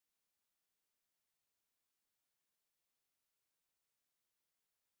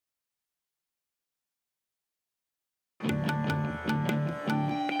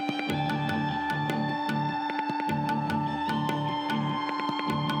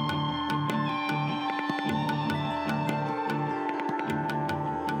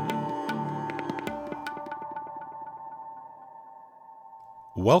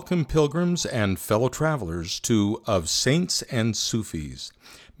Welcome, pilgrims and fellow travelers, to Of Saints and Sufis,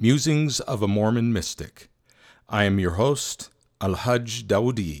 Musings of a Mormon Mystic. I am your host, al-Hajj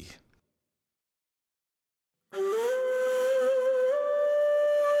Daudi.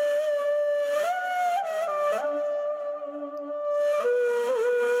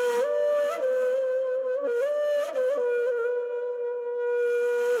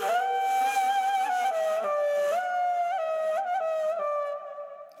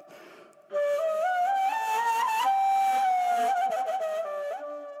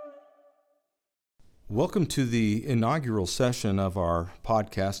 Welcome to the inaugural session of our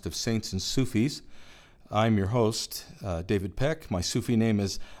podcast of Saints and Sufis. I'm your host, David Peck. My Sufi name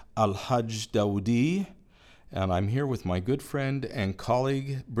is al-Hajj Daudi, and I'm here with my good friend and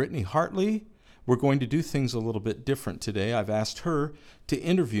colleague, Brittany Hartley. We're going to do things a little bit different today. I've asked her to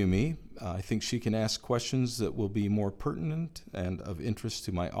interview me. I think she can ask questions that will be more pertinent and of interest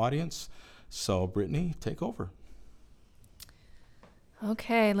to my audience. So, Brittany, take over.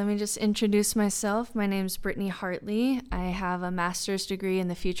 Okay, let me just introduce myself. My name is Brittany Hartley. I have a master's degree in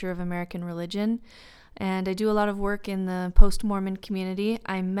the future of American religion, and I do a lot of work in the post-Mormon community.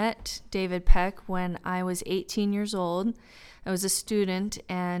 I met David Peck when I was 18 years old. I was a student,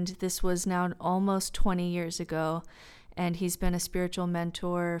 and this was now almost 20 years ago, and he's been a spiritual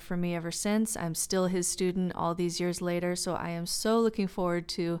mentor for me ever since. I'm still his student all these years later, so I am so looking forward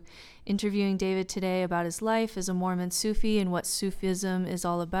to interviewing David today about his life as a Mormon Sufi and what Sufism is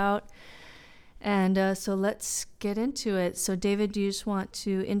all about. And so let's get into it. So David, do you just want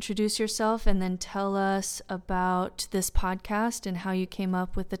to introduce yourself and then tell us about this podcast and how you came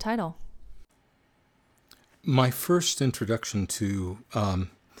up with the title? My first introduction to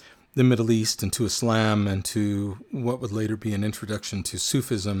the Middle East and to Islam and to what would later be an introduction to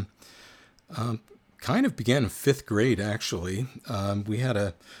Sufism kind of began in fifth grade, actually. We had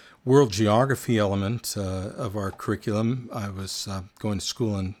a world geography element of our curriculum. I was going to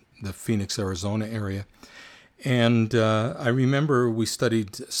school in the Phoenix, Arizona area. And I remember we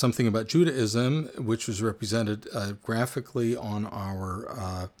studied something about Judaism, which was represented graphically on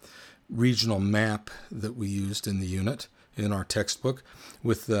our regional map that we used in the unit, in our textbook,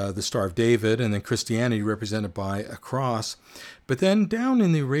 with the Star of David, and then Christianity represented by a cross. But then down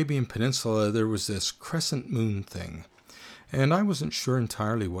in the Arabian Peninsula, there was this crescent moon thing. And I wasn't sure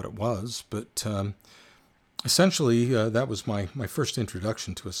entirely what it was, but essentially that was my first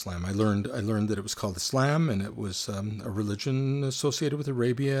introduction to Islam. I learned that it was called Islam, and it was a religion associated with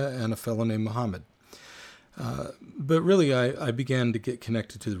Arabia and a fellow named Muhammad. But really, I began to get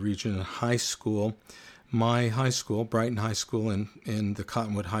connected to the region in high school. My high school, Brighton High School in the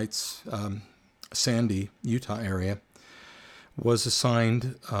Cottonwood Heights, Sandy, Utah area, was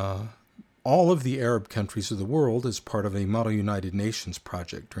assigned all of the Arab countries of the world as part of a Model United Nations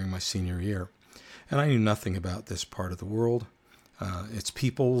project during my senior year. And I knew nothing about this part of the world, its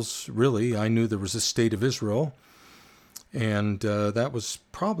peoples, really. I knew there was a state of Israel, and that was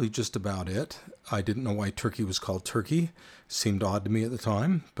probably just about it. I didn't know why Turkey was called Turkey. Seemed odd to me at the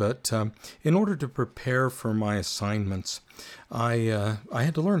time. But in order to prepare for my assignments, I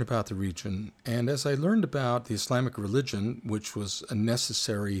had to learn about the region. And as I learned about the Islamic religion, which was a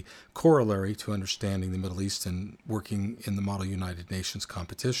necessary corollary to understanding the Middle East and working in the Model United Nations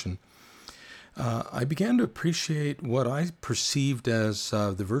competition, I began to appreciate what I perceived as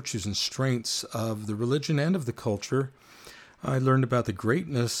the virtues and strengths of the religion and of the culture. I learned about the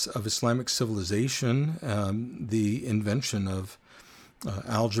greatness of Islamic civilization, the invention of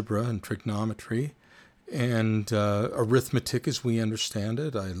algebra and trigonometry, and arithmetic as we understand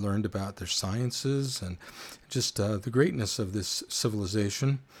it. I learned about their sciences and just the greatness of this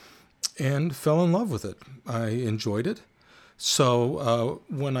civilization, and fell in love with it. I enjoyed it. So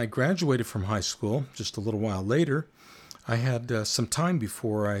when I graduated from high school, just a little while later, I had some time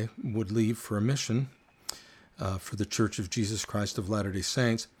before I would leave for a mission for the Church of Jesus Christ of Latter-day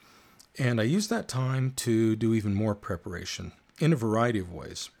Saints. And I used that time to do even more preparation in a variety of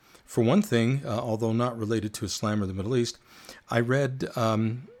ways. For one thing, although not related to Islam or the Middle East, I read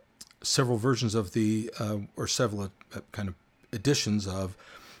several versions of or several kind of editions of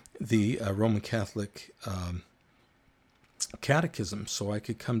the Roman Catholic Catechism, so I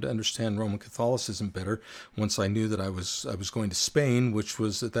could come to understand Roman Catholicism better once I knew that I was going to Spain, which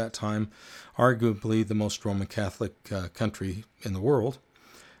was at that time arguably the most Roman Catholic country in the world,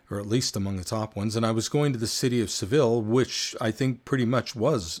 or at least among the top ones. And I was going to the city of Seville, which I think pretty much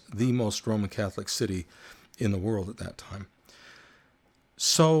was the most Roman Catholic city in the world at that time.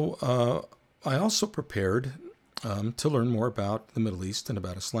 So I also prepared to learn more about the Middle East and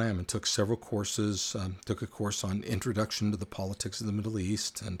about Islam, and took several courses. Took a course on Introduction to the Politics of the Middle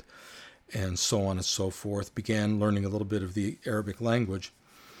East, and so on and so forth. Began learning a little bit of the Arabic language,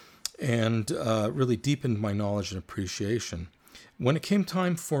 and really deepened my knowledge and appreciation. When it came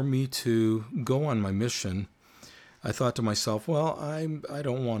time for me to go on my mission, I thought to myself, well, I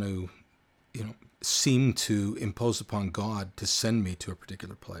don't want to, seem to impose upon God to send me to a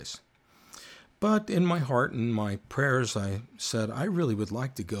particular place. But in my heart and my prayers, I said, I really would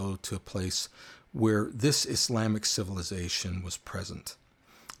like to go to a place where this Islamic civilization was present,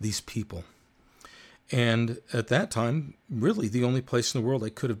 these people. And at that time, really the only place in the world I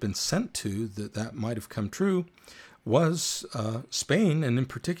could have been sent to that might have come true was Spain, and in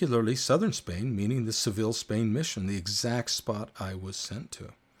particularly southern Spain, meaning the Seville, Spain mission, the exact spot I was sent to.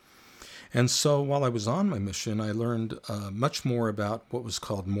 And so while I was on my mission, I learned much more about what was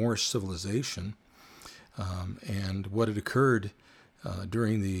called Moorish civilization, and what had occurred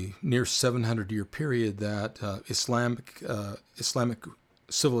during the near 700-year period that Islamic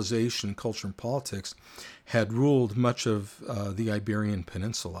civilization, culture, and politics had ruled much of the Iberian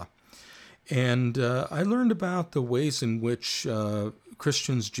Peninsula. And I learned about the ways in which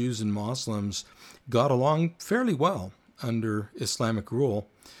Christians, Jews, and Muslims got along fairly well under Islamic rule.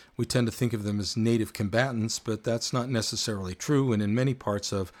 We tend to think of them as native combatants, but that's not necessarily true. And in many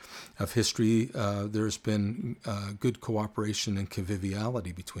parts of history, there's been good cooperation and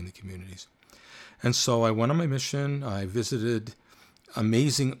conviviality between the communities. And so I went on my mission. I visited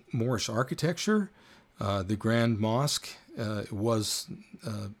amazing Moorish architecture. The Grand Mosque was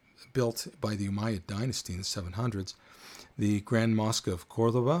built by the Umayyad dynasty in the 700s. The Grand Mosque of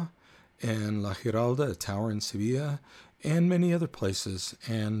Cordoba and La Giralda, a tower in Sevilla, and many other places,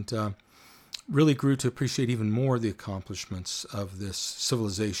 and really grew to appreciate even more the accomplishments of this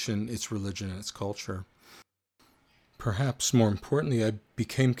civilization, its religion, and its culture. Perhaps more importantly, I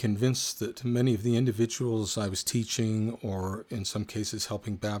became convinced that many of the individuals I was teaching, or in some cases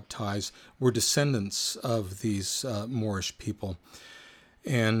helping baptize, were descendants of these Moorish people,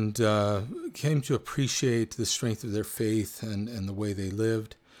 and came to appreciate the strength of their faith and the way they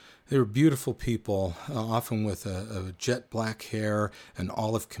lived. They were beautiful people, often with a jet black hair, an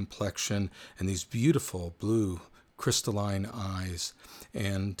olive complexion, and these beautiful blue crystalline eyes,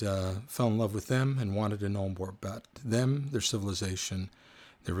 and fell in love with them and wanted to know more about them, their civilization,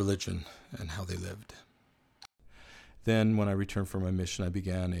 their religion, and how they lived. Then, when I returned from my mission, I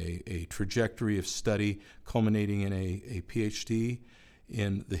began a trajectory of study culminating in a PhD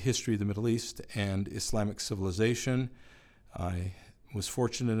in the history of the Middle East and Islamic civilization. I was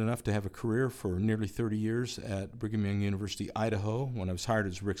fortunate enough to have a career for nearly 30 years at Brigham Young University, Idaho, when I was hired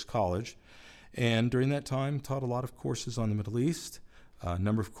as Ricks College. And during that time, taught a lot of courses on the Middle East, a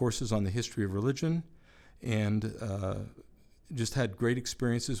number of courses on the history of religion, and just had great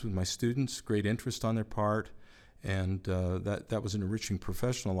experiences with my students, great interest on their part, and that was an enriching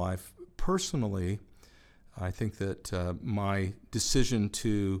professional life. Personally, I think that my decision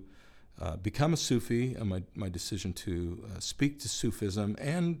to become a Sufi, and my decision to speak to Sufism,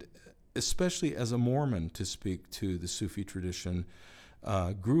 and especially as a Mormon to speak to the Sufi tradition,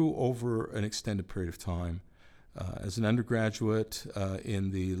 grew over an extended period of time. As an undergraduate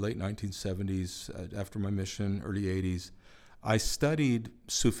in the late 1970s, after my mission, early 80s, I studied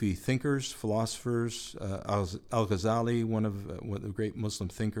Sufi thinkers, philosophers, al-Ghazali, one of the great Muslim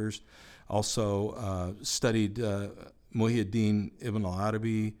thinkers. Also studied Muhyiddin ibn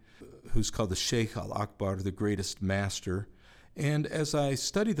al-Arabi, who's called the Sheikh al-Akbar, the greatest master. And as I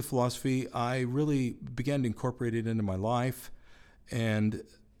studied the philosophy, I really began to incorporate it into my life,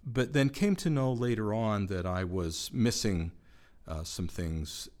 but then came to know later on that I was missing some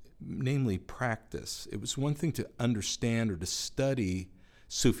things, namely practice. It was one thing to understand or to study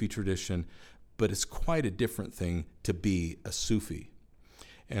Sufi tradition, but it's quite a different thing to be a Sufi.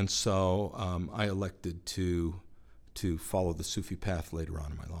 And so I elected to follow the Sufi path later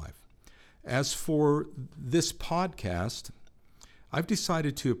on in my life. As for this podcast, I've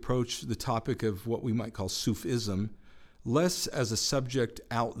decided to approach the topic of what we might call Sufism less as a subject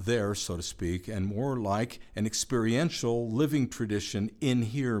out there, so to speak, and more like an experiential living tradition in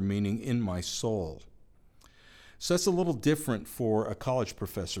here, meaning in my soul. So that's a little different for a college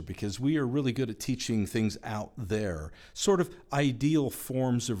professor, because we are really good at teaching things out there, sort of ideal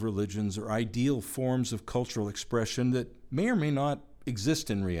forms of religions or ideal forms of cultural expression that may or may not exist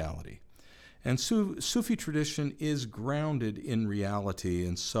in reality. And Sufi tradition is grounded in reality,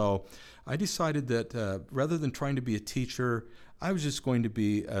 and so I decided that rather than trying to be a teacher, I was just going to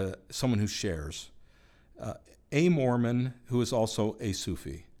be someone who shares, a Mormon who is also a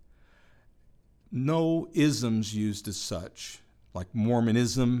Sufi. no isms used as such, like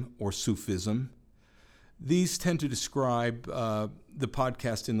Mormonism or Sufism. These tend to describe the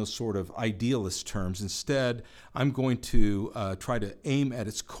podcast in those sort of idealist terms. Instead, I'm going to try to aim at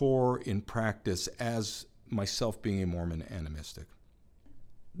its core in practice as myself being a Mormon and a mystic.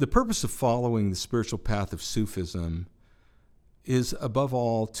 The purpose of following the spiritual path of Sufism is, above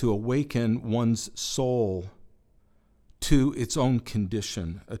all, to awaken one's soul to its own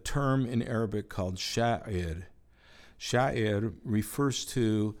condition, a term in Arabic called sha'ir. Sha'ir refers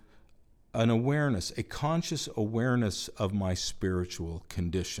to an awareness, a conscious awareness of my spiritual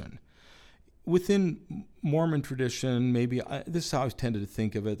condition. Within Mormon tradition, this is how I've tended to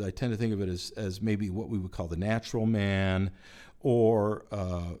think of it. I tend to think of it as maybe what we would call the natural man, or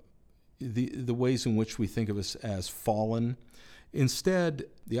the ways in which we think of us as fallen. Instead,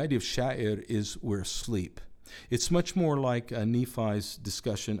 the idea of sha'ir is we're asleep. It's much more like Nephi's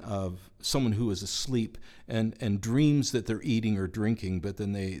discussion of someone who is asleep and dreams that they're eating or drinking, but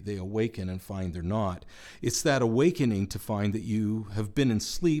then they awaken and find they're not. It's that awakening to find that you have been in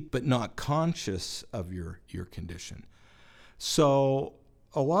sleep but not conscious of your condition. So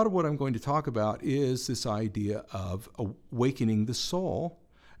a lot of what I'm going to talk about is this idea of awakening the soul,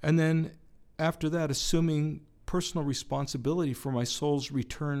 and then after that assuming personal responsibility for my soul's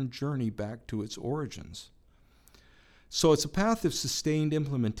return journey back to its origins. So it's a path of sustained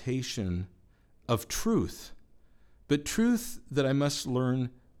implementation of truth, but truth that I must learn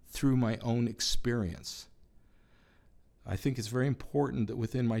through my own experience. I think it's very important that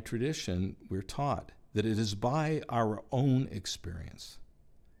within my tradition, we're taught that it is by our own experience.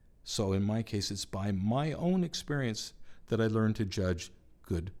 So in my case, it's by my own experience that I learn to judge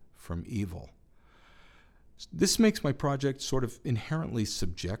good from evil. This makes my project sort of inherently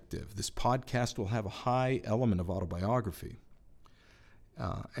subjective. This podcast will have a high element of autobiography.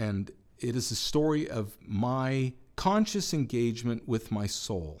 And it is a story of my conscious engagement with my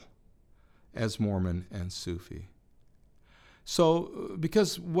soul as Mormon and Sufi. So,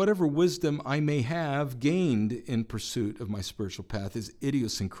 because whatever wisdom I may have gained in pursuit of my spiritual path is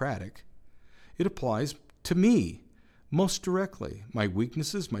idiosyncratic, it applies to me most directly, my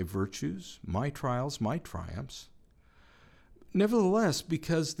weaknesses, my virtues, my trials, my triumphs. Nevertheless,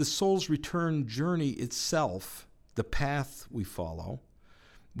 because the soul's return journey itself, the path we follow,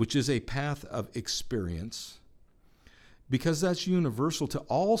 which is a path of experience, because that's universal to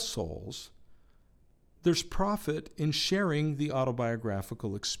all souls, there's profit in sharing the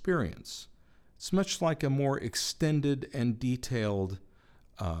autobiographical experience. It's much like a more extended and detailed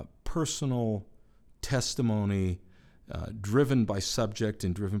personal testimony driven by subject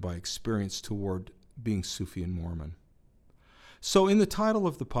and driven by experience toward being Sufi and Mormon. So in the title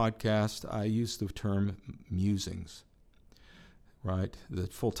of the podcast, I use the term musings, right? The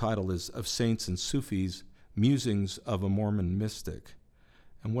full title is Of Saints and Sufis, Musings of a Mormon Mystic.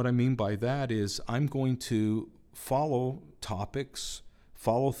 And what I mean by that is I'm going to follow topics,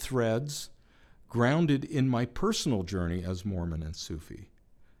 follow threads grounded in my personal journey as Mormon and Sufi,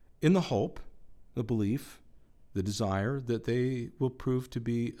 in the hope, the belief, the desire that they will prove to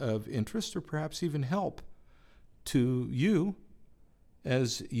be of interest or perhaps even help to you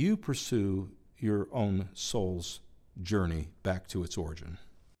as you pursue your own soul's journey back to its origin.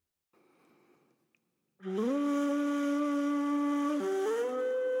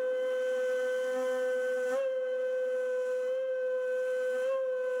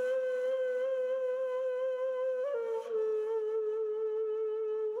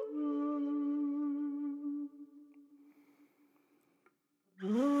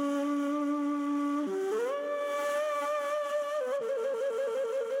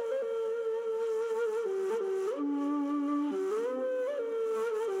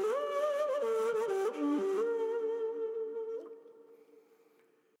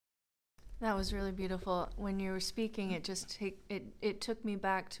 That was really beautiful. When you were speaking, it took me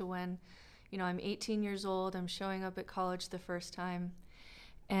back to when, I'm 18 years old. I'm showing up at college the first time,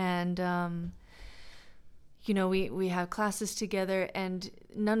 and we have classes together, and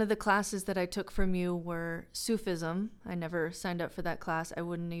none of the classes that I took from you were Sufism. I never signed up for that class. I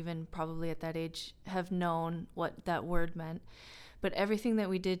wouldn't even probably at that age have known what that word meant. But everything that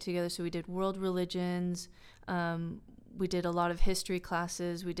we did together, so we did world religions, we did a lot of history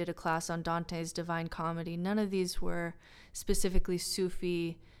classes. We did a class on Dante's Divine Comedy. None of these were specifically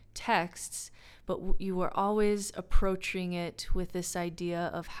Sufi texts, but you were always approaching it with this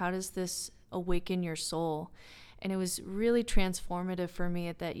idea of how does this awaken your soul? And it was really transformative for me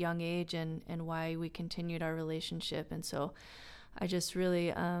at that young age, and why we continued our relationship. And so I just really,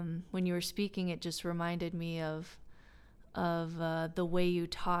 when you were speaking, it just reminded me of of the way you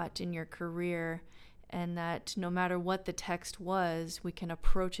taught in your career, and that no matter what the text was, we can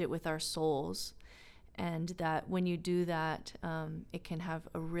approach it with our souls. And that when you do that, it can have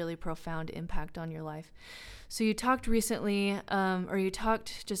a really profound impact on your life. So you talked recently, or you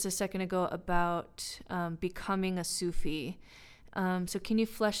talked just a second ago about becoming a Sufi. So can you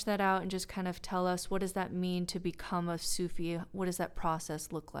flesh that out and just kind of tell us, what does that mean to become a Sufi? What does that process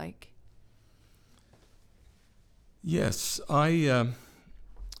look like? Yes, I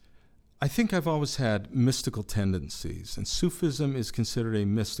think I've always had mystical tendencies, and Sufism is considered a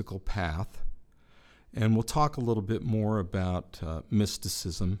mystical path. And we'll talk a little bit more about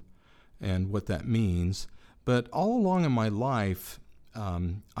mysticism and what that means. But all along in my life,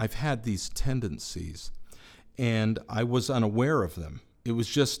 I've had these tendencies, and I was unaware of them. It was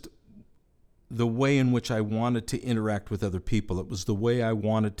just the way in which I wanted to interact with other people. It was the way I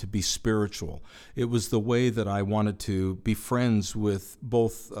wanted to be spiritual. It was the way that I wanted to be friends with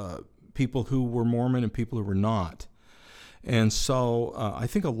both people who were Mormon and people who were not. And so I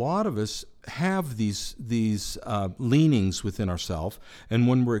think a lot of us have these leanings within ourselves, and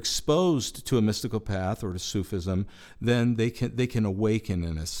when we're exposed to a mystical path or to Sufism, then they can awaken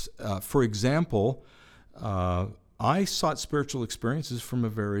in us. For example, I sought spiritual experiences from a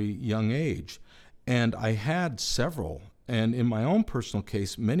very young age, and I had several. And in my own personal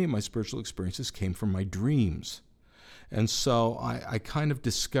case, many of my spiritual experiences came from my dreams. And so I kind of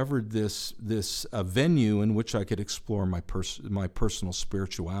discovered this venue in which I could explore my personal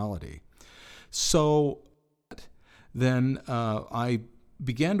spirituality. So then I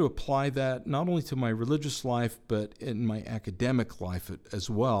began to apply that not only to my religious life, but in my academic life as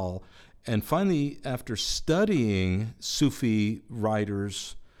well. And finally, after studying Sufi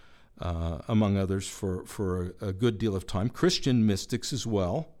writers, among others, for a good deal of time, Christian mystics as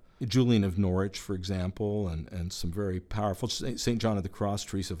well, Julian of Norwich, for example, and some very powerful, St. John of the Cross,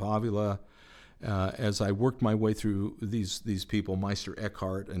 Teresa of Avila. As I worked my way through these people, Meister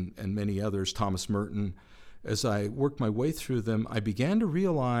Eckhart and many others, Thomas Merton, as I worked my way through them, I began to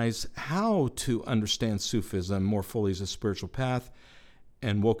realize how to understand Sufism more fully as a spiritual path,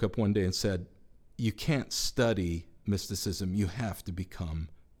 and woke up one day and said, you can't study mysticism, you have to become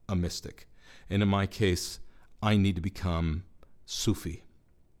a mystic. And in my case, I need to become Sufi.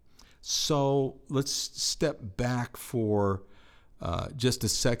 So let's step back for just a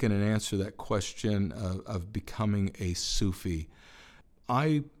second and answer that question of becoming a Sufi.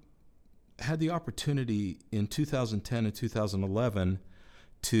 I had the opportunity in 2010 and 2011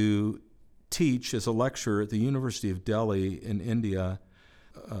 to teach as a lecturer at the University of Delhi in India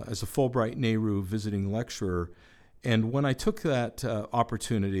as a Fulbright Nehru visiting lecturer. And when I took that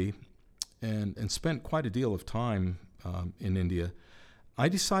opportunity and spent quite a deal of time in India, I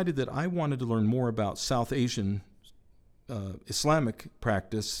decided that I wanted to learn more about South Asian Islamic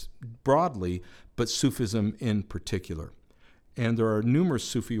practice broadly, but Sufism in particular. And there are numerous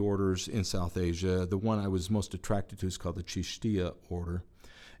Sufi orders in South Asia. The one I was most attracted to is called the Chishtiya order.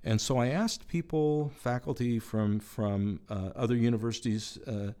 And so I asked people, faculty from other universities,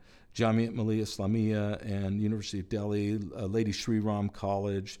 Jamiat Millia Islamia and University of Delhi, Lady Shri Ram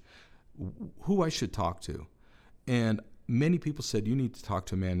College, who I should talk to. And many people said, you need to talk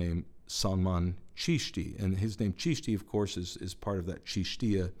to a man named Salman Chishti. And his name Chishti, of course, is part of that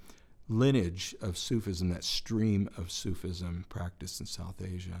Chishtiya lineage of Sufism, that stream of Sufism practiced in South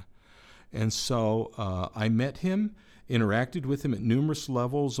Asia. And so I met him, interacted with him at numerous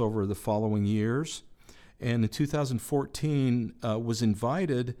levels over the following years, and in 2014 was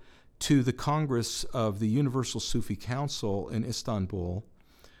invited to the Congress of the Universal Sufi Council in Istanbul.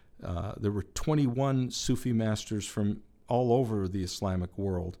 There were 21 Sufi masters from all over the Islamic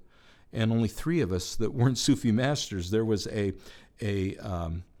world, and only 3 of us that weren't Sufi masters. There was a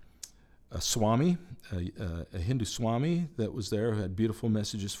Swami, a Hindu Swami that was there who had beautiful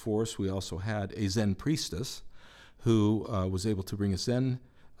messages for us. We also had a Zen priestess who was able to bring a Zen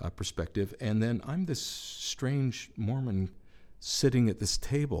perspective. And then I'm this strange Mormon sitting at this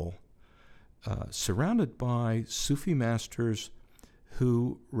table surrounded by Sufi masters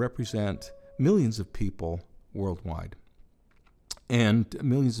who represent millions of people worldwide and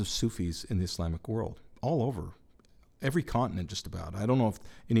millions of Sufis in the Islamic world, all over. Every continent, just about. I don't know if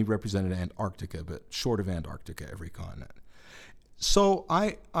any represented Antarctica, but short of Antarctica, every continent. So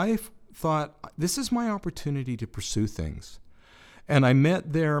I thought, this is my opportunity to pursue things. And I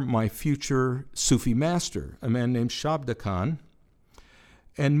met there my future Sufi master, a man named Shabda Khan,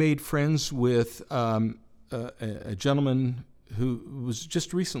 and made friends with a gentleman who was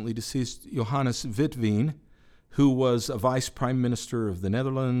just recently deceased, Johannes Wittween, who was a vice prime minister of the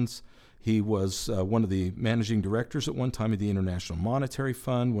Netherlands. He was one of the managing directors at one time of the International Monetary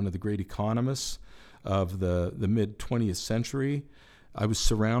Fund, one of the great economists of the mid-20th century. I was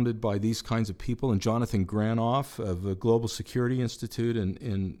surrounded by these kinds of people, and Jonathan Granoff of the Global Security Institute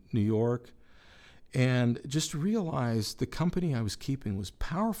in New York, and just realized the company I was keeping was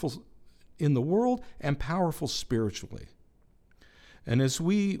powerful in the world and powerful spiritually. And as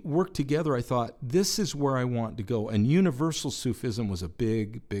we worked together, I thought, this is where I want to go. And Universal Sufism was a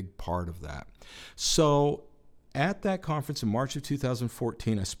big, big part of that. So at that conference in March of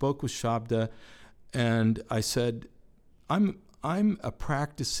 2014, I spoke with Shabda, and I said, I'm a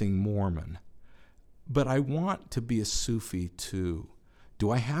practicing Mormon, but I want to be a Sufi too. Do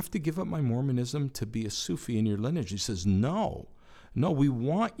I have to give up my Mormonism to be a Sufi in your lineage? He says, no, we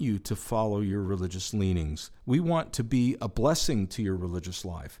want you to follow your religious leanings. We want to be a blessing to your religious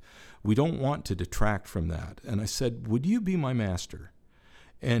life. We don't want to detract from that. And I said, would you be my master?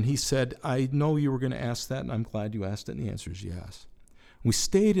 And he said, I know you were going to ask that, and I'm glad you asked it, and the answer is yes. We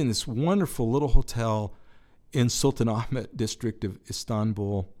stayed in this wonderful little hotel in Sultanahmet district of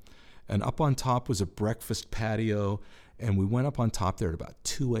Istanbul, and up on top was a breakfast patio, and we went up on top there at about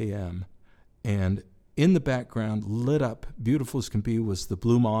 2 a.m., and in the background, lit up, beautiful as can be, was the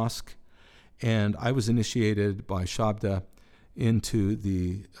Blue Mosque, and I was initiated by Shabda into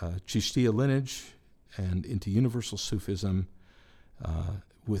the Chishtiya lineage and into Universal Sufism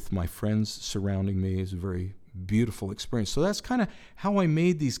with my friends surrounding me. It was a very beautiful experience. So that's kind of how I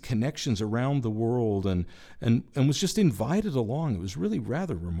made these connections around the world and was just invited along. It was really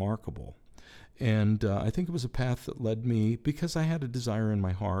rather remarkable. And I think it was a path that led me because I had a desire in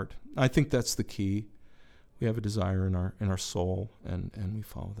my heart. I think that's the key. We have a desire in our soul, and we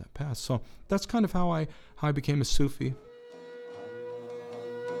follow that path. So that's kind of how I became a Sufi.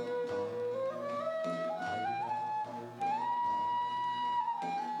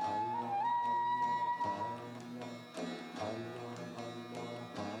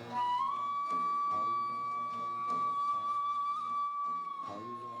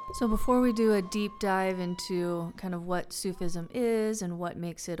 So before we do a deep dive into kind of what Sufism is and what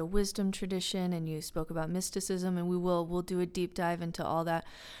makes it a wisdom tradition, and you spoke about mysticism, and we'll do a deep dive into all that.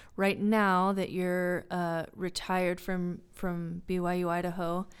 Right now that you're retired from BYU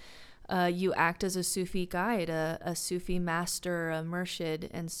Idaho, you act as a Sufi guide, a Sufi master, a murshid.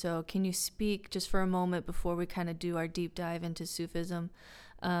 And so can you speak just for a moment before we kind of do our deep dive into Sufism,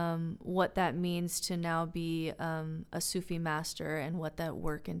 what that means to now be a Sufi master and what that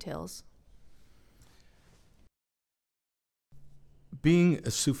work entails? Being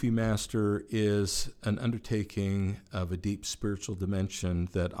a Sufi master is an undertaking of a deep spiritual dimension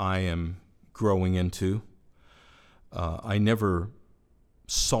that I am growing into. I never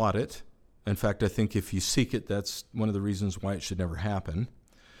sought it. In fact, I think if you seek it, that's one of the reasons why it should never happen,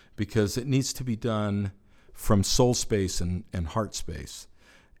 because it needs to be done from soul space and heart space.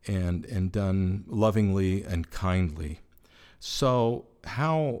 And done lovingly and kindly. So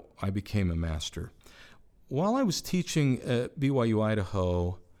how I became a master. While I was teaching at BYU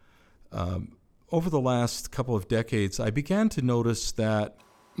Idaho, over the last couple of decades, I began to notice that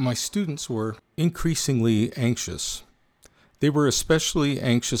my students were increasingly anxious. They were especially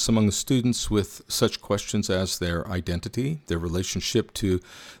anxious among the students with such questions as their identity, their relationship to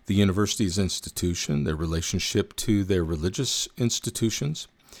the university's institution, their relationship to their religious institutions,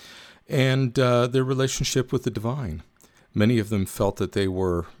 and their relationship with the divine. Many of them felt that they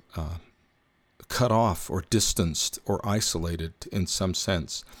were cut off or distanced or isolated in some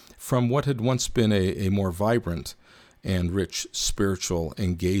sense from what had once been a more vibrant and rich spiritual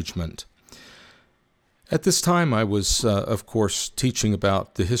engagement. At this time, I was, of course, teaching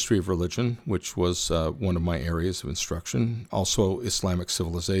about the history of religion, which was one of my areas of instruction, also Islamic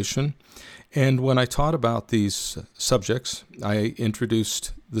civilization. And when I taught about these subjects, I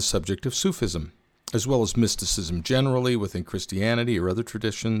introduced the subject of Sufism, as well as mysticism generally within Christianity or other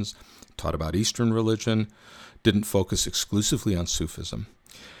traditions, taught about Eastern religion, didn't focus exclusively on Sufism.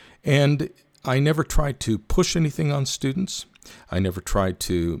 And I never tried to push anything on students. I never tried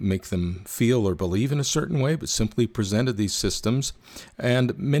to make them feel or believe in a certain way, but simply presented these systems.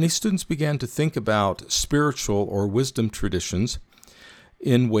 And many students began to think about spiritual or wisdom traditions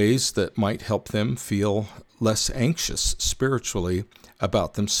in ways that might help them feel less anxious spiritually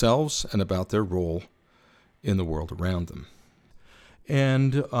about themselves and about their role in the world around them.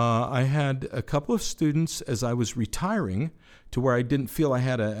 And I had a couple of students as I was retiring to where I didn't feel I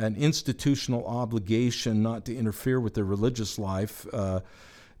had an institutional obligation not to interfere with their religious life,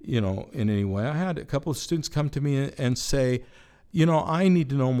 in any way. I had a couple of students come to me and say, I need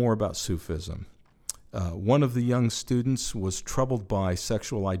to know more about Sufism. One of the young students was troubled by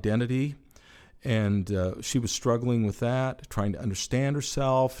sexual identity, and she was struggling with that, trying to understand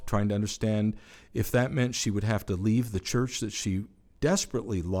herself, trying to understand if that meant she would have to leave the church that she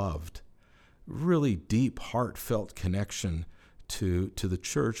desperately loved. Really deep, heartfelt connection to the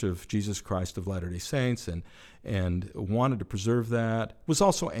Church of Jesus Christ of Latter-day Saints, and wanted to preserve that. Was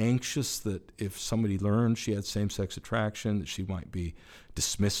also anxious that if somebody learned she had same-sex attraction, that she might be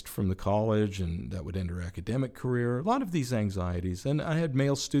dismissed from the college, and that would end her academic career. A lot of these anxieties. And I had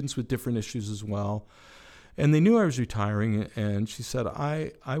male students with different issues as well. And they knew I was retiring, and she said,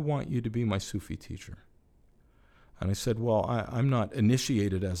 I want you to be my Sufi teacher. And I said, well, I'm not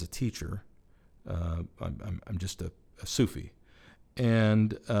initiated as a teacher. I'm just a Sufi.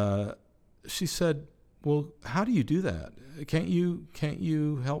 And she said, well, how do you do that? Can't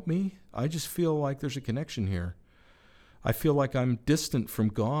you help me? I just feel like there's a connection here. I feel like I'm distant from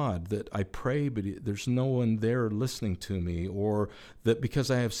God, that I pray, but there's no one there listening to me, or that because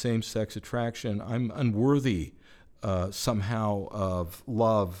I have same-sex attraction, I'm unworthy somehow of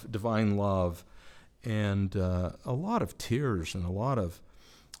love, divine love, and a lot of tears and a lot of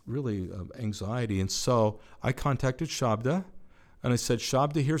really anxiety. And so I contacted Shabda, and I said,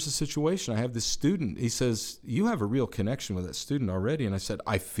 Shabda, here's the situation. I have this student. He says, you have a real connection with that student already. And I said,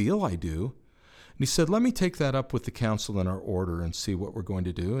 I feel I do. And he said, let me take that up with the council in our order and see what we're going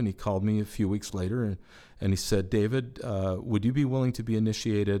to do. And he called me a few weeks later, and he said, David, would you be willing to be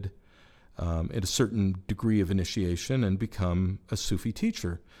initiated at a certain degree of initiation and become a Sufi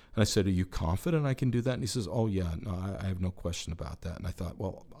teacher? And I said, are you confident I can do that? And he says, oh, yeah, no, I have no question about that. And I thought,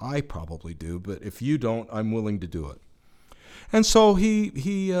 well, I probably do, but if you don't, I'm willing to do it. And so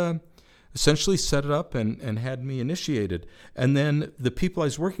he essentially set it up and had me initiated. And then the people I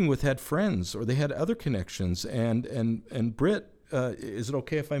was working with had friends, or they had other connections. And Britt, is it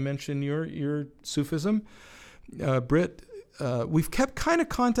okay if I mention your Sufism? Britt, we've kept kind of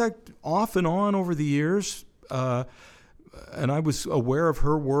contact off and on over the years. And I was aware of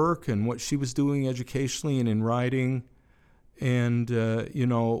her work and what she was doing educationally and in writing. And,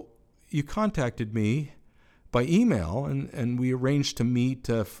 you contacted me by email, and we arranged to meet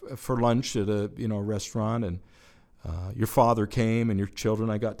for lunch at a restaurant, and your father came and your children,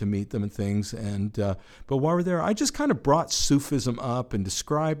 I got to meet them and things. And but while we're there, I just kind of brought Sufism up and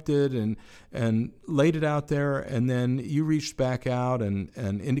described it and laid it out there, and then you reached back out and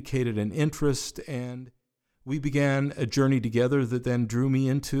indicated an interest, and we began a journey together that then drew me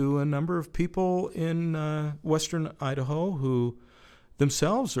into a number of people in western Idaho who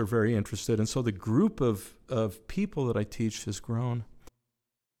themselves are very interested. And so the group of people that I teach has grown.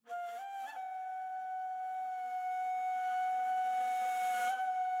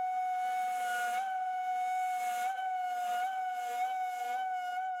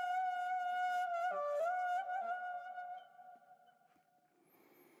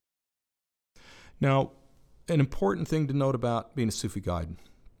 Now, an important thing to note about being a Sufi guide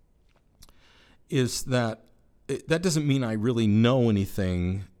is that doesn't mean I really know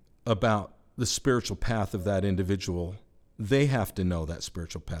anything about the spiritual path of that individual. They have to know that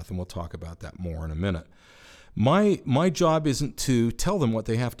spiritual path, and we'll talk about that more in a minute. My job isn't to tell them what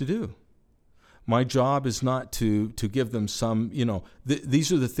they have to do. My job is not to give them some,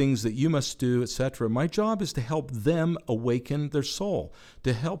 these are the things that you must do, etc. My job is to help them awaken their soul,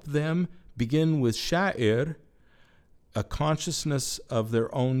 to help them begin with sha'ir, a consciousness of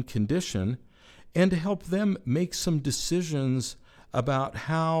their own condition, and to help them make some decisions about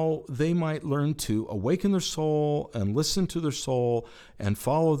how they might learn to awaken their soul and listen to their soul and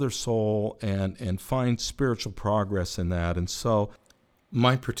follow their soul and find spiritual progress in that. And so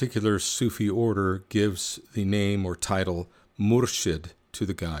my particular Sufi order gives the name or title Murshid to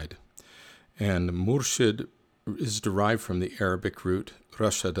the guide. And Murshid is derived from the Arabic root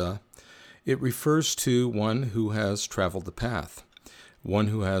Rashada. It refers to one who has traveled the path, one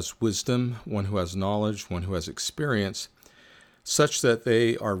who has wisdom, one who has knowledge, one who has experience, such that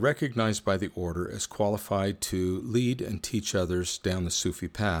they are recognized by the order as qualified to lead and teach others down the Sufi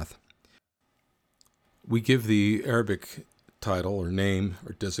path. We give the Arabic title or name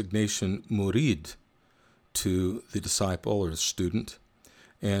or designation Murid to the disciple or the student,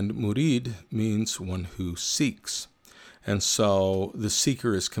 and Murid means one who seeks. And so the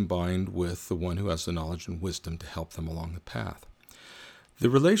seeker is combined with the one who has the knowledge and wisdom to help them along the path. The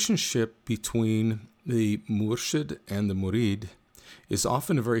relationship between the murshid and the murid is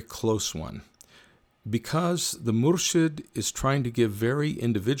often a very close one, because the murshid is trying to give very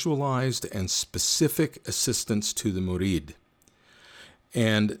individualized and specific assistance to the murid.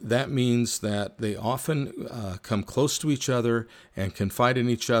 And that means that they often come close to each other and confide in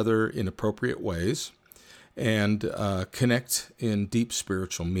each other in appropriate ways. and connect in deep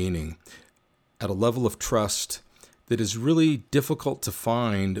spiritual meaning at a level of trust that is really difficult to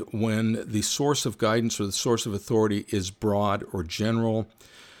find when the source of guidance or the source of authority is broad or general,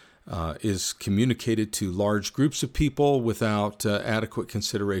 is communicated to large groups of people without adequate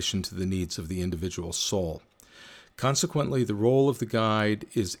consideration to the needs of the individual soul. Consequently, the role of the guide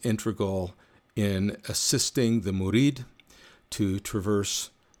is integral in assisting the murid to traverse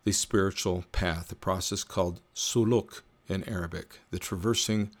the spiritual path, a process called suluk in Arabic, the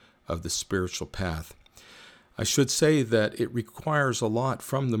traversing of the spiritual path. I should say that it requires a lot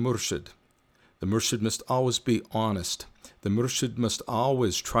from the murshid. The murshid must always be honest. The murshid must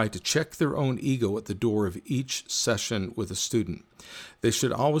always try to check their own ego at the door of each session with a student. They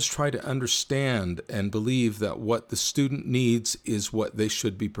should always try to understand and believe that what the student needs is what they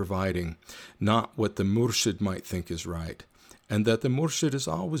should be providing, not what the murshid might think is right. And that the murshid is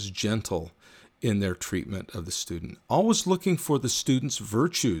always gentle in their treatment of the student, always looking for the student's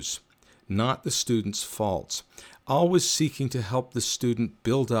virtues, not the student's faults, always seeking to help the student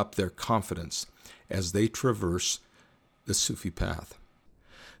build up their confidence as they traverse the Sufi path.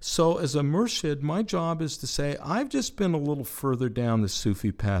 So as a murshid, my job is to say, I've just been a little further down the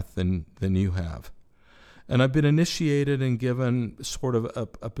Sufi path than you have. And I've been initiated and given sort of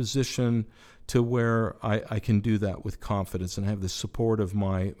a position to where I can do that with confidence and have the support of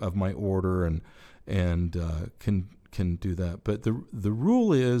my order and can do that. But the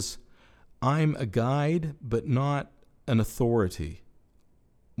rule is I'm a guide, but not an authority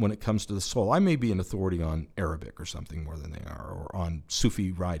when it comes to the soul. I may be an authority on Arabic or something more than they are, or on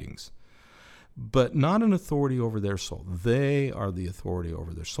Sufi writings, but not an authority over their soul. They are the authority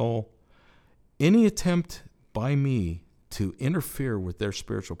over their soul. Any attempt by me to interfere with their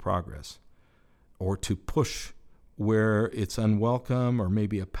spiritual progress or to push where it's unwelcome or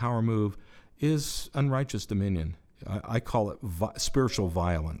maybe a power move is unrighteous dominion. I call it spiritual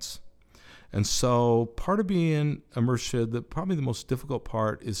violence. And so part of being a murshid, probably the most difficult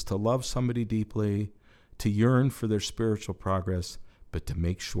part is to love somebody deeply, to yearn for their spiritual progress, but to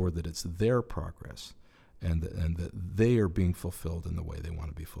make sure that it's their progress and that they are being fulfilled in the way they want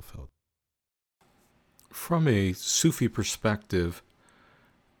to be fulfilled. From a Sufi perspective,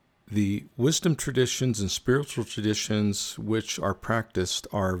 the wisdom traditions and spiritual traditions which are practiced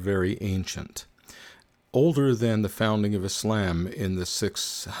are very ancient, older than the founding of Islam in the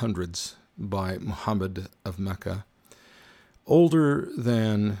 600s by Muhammad of Mecca, older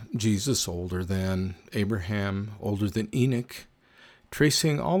than Jesus, older than Abraham, older than Enoch,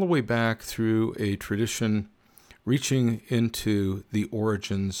 tracing all the way back through a tradition reaching into the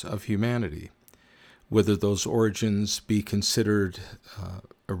origins of humanity, whether those origins be considered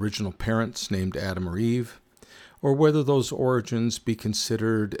original parents named Adam or Eve, or whether those origins be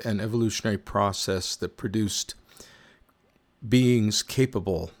considered an evolutionary process that produced beings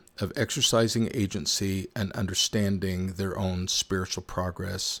capable of exercising agency and understanding their own spiritual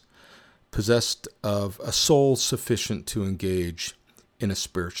progress, possessed of a soul sufficient to engage in a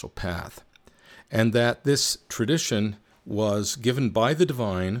spiritual path. And that this tradition was given by the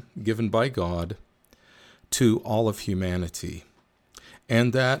divine, given by God, to all of humanity.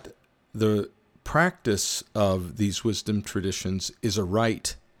 And that the practice of these wisdom traditions is a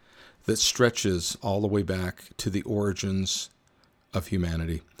rite that stretches all the way back to the origins of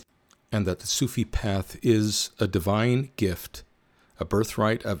humanity. And that the Sufi path is a divine gift, a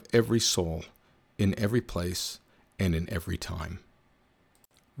birthright of every soul, in every place and in every time.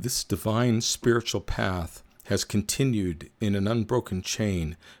 This divine spiritual path has continued in an unbroken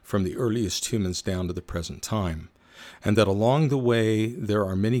chain from the earliest humans down to the present time, and that along the way there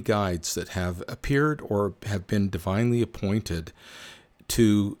are many guides that have appeared or have been divinely appointed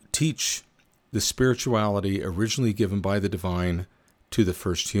to teach the spirituality originally given by the divine to the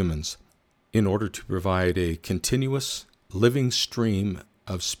first humans, in order to provide a continuous, living stream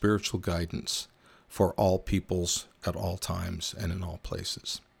of spiritual guidance for all peoples at all times and in all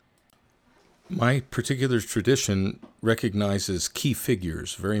places. My particular tradition recognizes key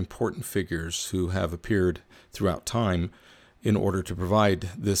figures, very important figures who have appeared throughout time in order to provide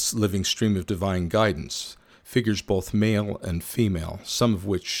this living stream of divine guidance, figures both male and female, some of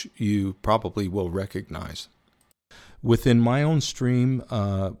which you probably will recognize. Within my own stream,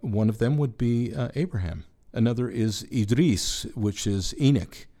 one of them would be Abraham. Another is Idris, which is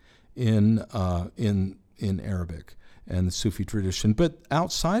Enoch in Arabic and the Sufi tradition. But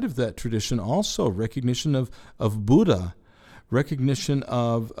outside of that tradition, also recognition of Buddha, recognition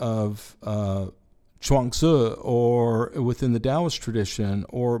of Chuang Tzu, or within the Taoist tradition,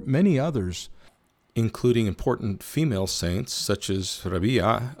 or many others. including important female saints such as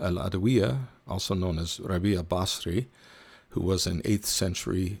Rabia al-Adawiya, also known as Rabia Basri, who was an 8th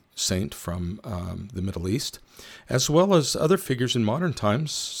century saint from the Middle East, as well as other figures in modern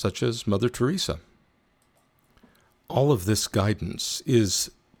times such as Mother Teresa. All of this guidance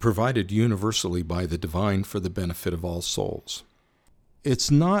is provided universally by the divine for the benefit of all souls.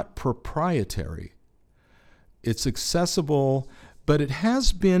 It's not proprietary. It's accessible, but it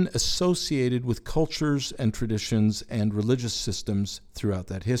has been associated with cultures and traditions and religious systems throughout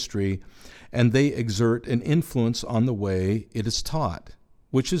that history, and they exert an influence on the way it is taught,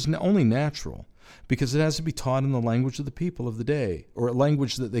 which is only natural, because it has to be taught in the language of the people of the day, or a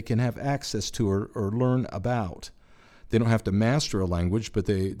language that they can have access to or learn about. They don't have to master a language, but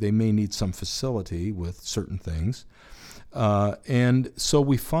they may need some facility with certain things. And so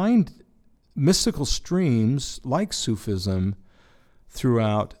we find mystical streams like Sufism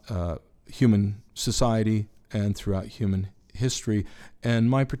throughout human society and throughout human history, and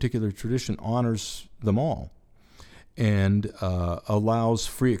my particular tradition honors them all and allows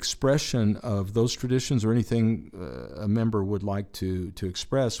free expression of those traditions or anything a member would like to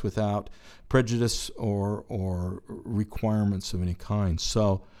express without prejudice or requirements of any kind.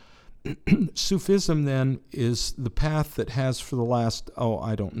 So Sufism then is the path that has for the last,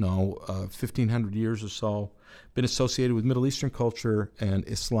 1,500 years or so been associated with Middle Eastern culture and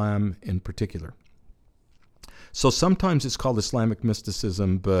Islam in particular. So sometimes it's called Islamic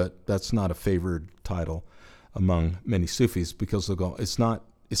mysticism, but that's not a favored title among many Sufis because they'll go, it's not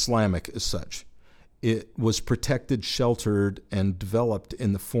Islamic as such. It was protected, sheltered, and developed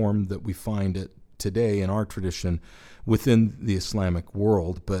in the form that we find it today in our tradition within the Islamic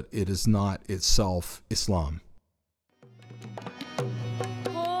world, but it is not itself Islam.